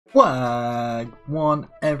Wagwan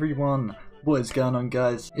everyone, what is going on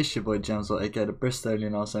guys? It's your boy Jamsel, aka the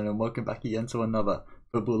Bristolian Arsenal, and welcome back again to another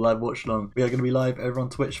football live watch along. We are going to be live over on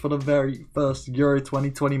Twitch for the very first Euro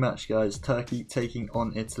 2020 match guys, Turkey taking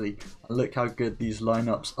on Italy. And look how good these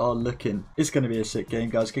lineups are looking. It's going to be a sick game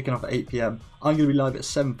guys, kicking off at 8 PM. I'm going to be live at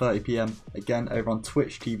 7:30 PM, again over on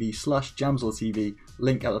Twitch TV/JamselTV,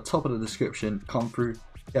 link at the top of the description. Come through,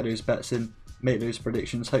 get those bets in, make those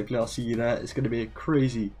predictions, hopefully I'll see you there. It's going to be a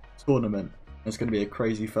crazy tournament. It's going to be a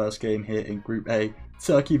crazy first game here in Group A.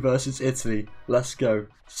 Turkey versus Italy. Let's go.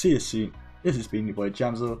 See you soon. This has been your boy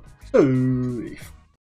Jamsel.